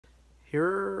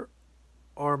Here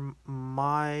are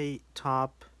my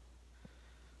top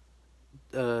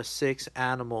six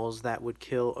animals that would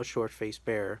kill a short-faced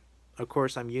bear. Of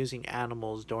course, I'm using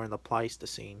animals during the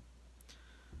Pleistocene.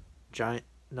 Giant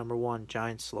Number one,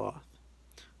 giant sloth.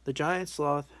 The giant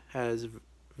sloth has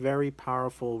very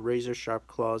powerful razor-sharp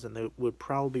claws, and they would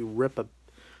probably rip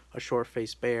a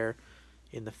short-faced bear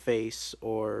in the face,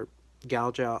 or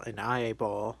gouge out an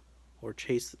eyeball, or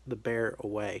chase the bear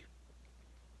away.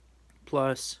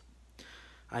 Plus,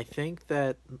 I think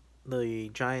that the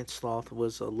giant sloth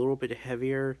was a little bit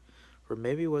heavier, or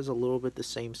maybe was a little bit the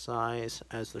same size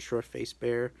as the short faced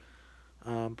bear.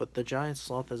 But the giant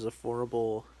sloth is a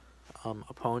formidable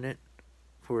opponent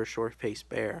for a short faced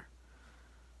bear.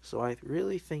 So I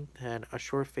really think that a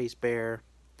short faced bear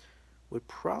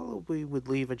would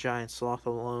leave a giant sloth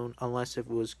alone unless it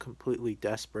was completely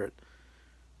desperate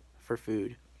for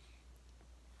food.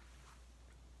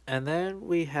 And then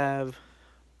we have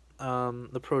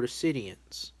the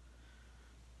Protocidians,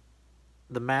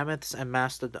 the mammoths and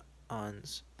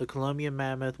mastodons, the Colombian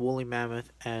mammoth, woolly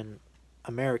mammoth, and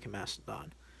American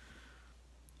mastodon.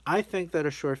 I think that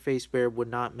a short-faced bear would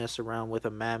not mess around with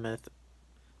a mammoth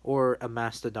or a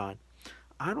mastodon.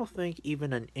 I don't think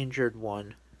even an injured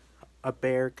one, a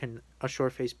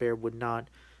short-faced bear would not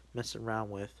mess around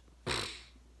with.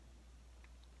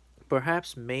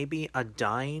 Perhaps maybe a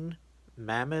dying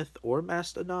mammoth or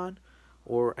mastodon,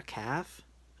 or a calf,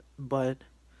 but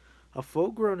a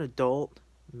full-grown adult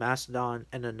mastodon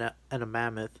and a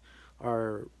mammoth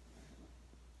are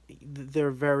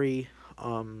they're very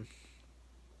um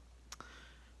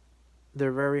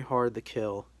they're very hard to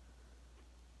kill.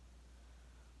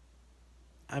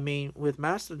 I mean, with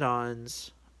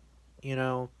mastodons, you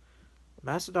know,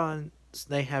 mastodons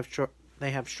they have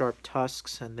sharp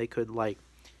tusks, and they could like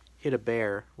hit a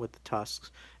bear with the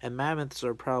tusks. And mammoths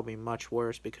are probably much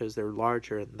worse because they're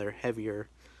larger and they're heavier.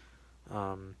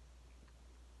 Um,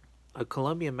 a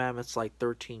Colombian mammoth's like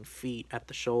 13 feet at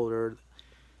the shoulder,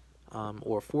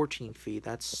 or 14 feet.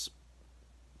 That's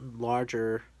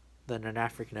larger than an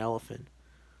African elephant.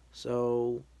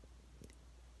 So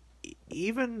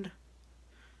even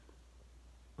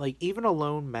even a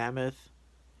lone mammoth,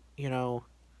 you know,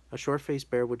 a short-faced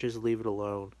bear would just leave it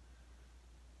alone.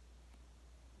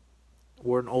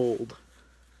 Or an old.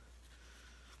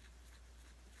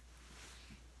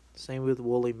 Same with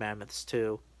woolly mammoths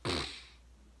too.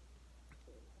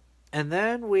 And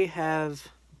then we have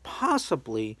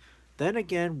possibly, then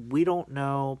again, we don't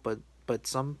know, but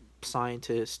some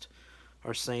scientists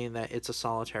are saying that it's a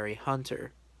solitary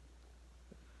hunter.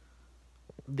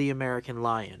 The American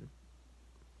lion.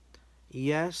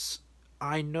 Yes,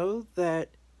 I know that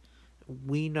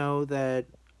we know that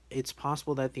it's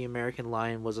possible that the American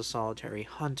lion was a solitary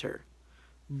hunter.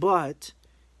 But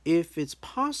if it's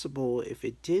possible, if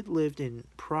it did live in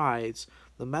prides,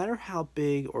 no matter how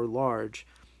big or large,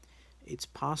 it's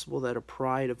possible that a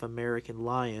pride of American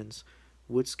lions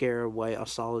would scare away a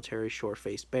solitary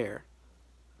short-faced bear.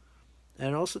 And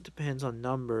it also depends on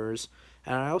numbers,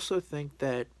 and I also think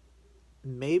that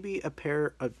maybe a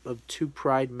pair of two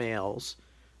pride males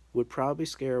would probably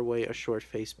scare away a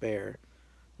short-faced bear.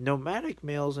 Nomadic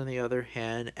males, on the other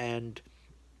hand, and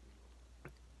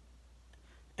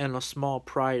a small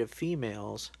pride of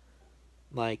females,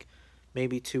 like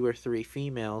maybe two or three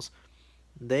females,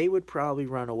 they would probably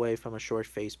run away from a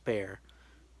short-faced bear.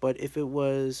 But if it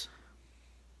was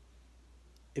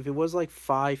like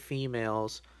five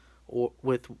females or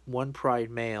with one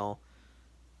pride male,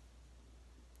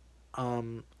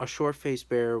 a short-faced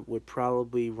bear would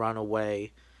probably run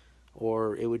away,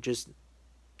 or it would just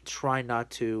try not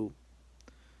to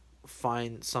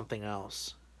find something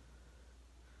else.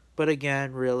 But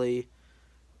again, really,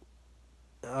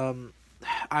 um,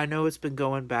 I know it's been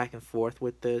going back and forth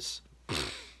with this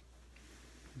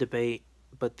debate,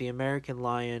 but the American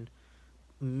lion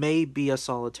may be a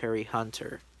solitary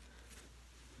hunter.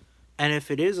 And if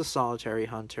it is a solitary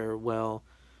hunter, well,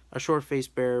 a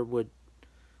short-faced bear would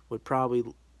probably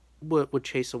would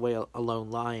chase away a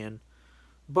lone lion.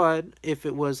 But if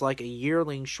it was like a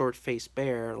yearling short-faced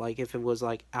bear, like if it was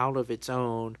like out of its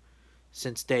own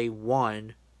since day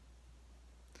one,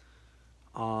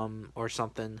 or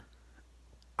something,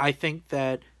 I think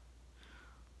that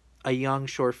a young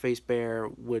short-faced bear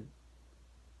would,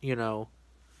 you know,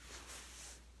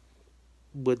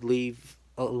 would leave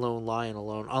a lone lion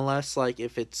alone, unless like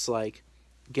if it's like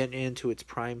getting into its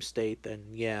prime state, then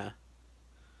yeah.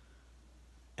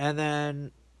 And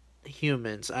then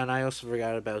humans, and I also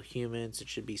forgot about humans. It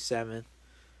should be 7,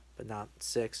 but not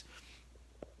 6.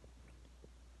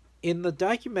 In the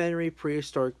documentary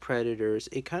Prehistoric Predators,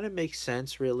 it kind of makes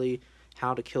sense, really,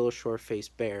 how to kill a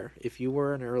short-faced bear. If you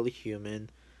were an early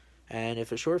human, and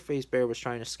if a short-faced bear was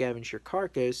trying to scavenge your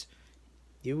carcass,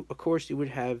 you, of course, you would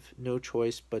have no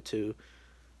choice but to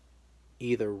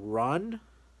either run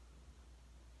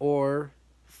or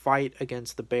fight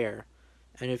against the bear.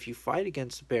 And if you fight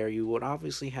against the bear, you would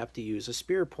obviously have to use a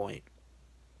spear point,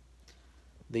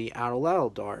 the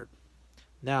atlatl dart.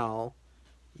 Now,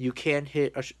 you can't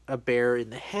hit a bear in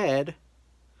the head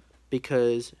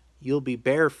because you'll be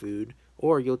bear food,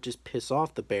 or you'll just piss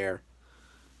off the bear,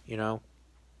 you know?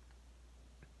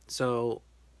 So,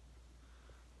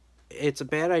 it's a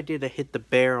bad idea to hit the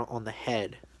bear on the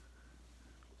head,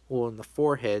 or on the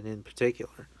forehead in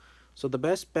particular. So the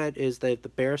best bet is that if the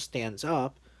bear stands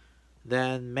up,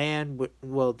 then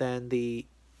the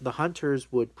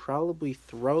hunters would probably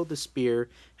throw the spear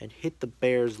and hit the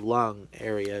bear's lung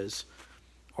areas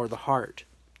or the heart,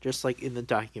 just like in the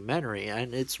documentary.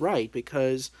 And it's right,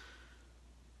 because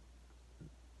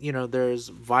there's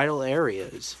vital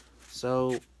areas.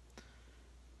 So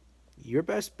your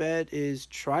best bet is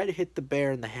try to hit the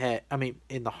bear in the head,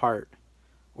 in the heart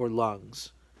or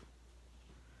lungs.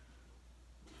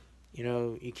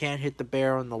 You can't hit the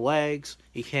bear on the legs,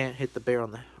 you can't hit the bear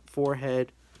on the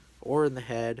forehead or in the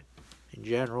head in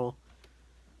general.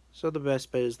 So the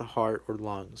best bet is the heart or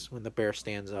lungs when the bear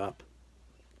stands up.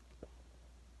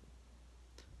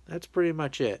 That's pretty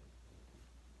much it.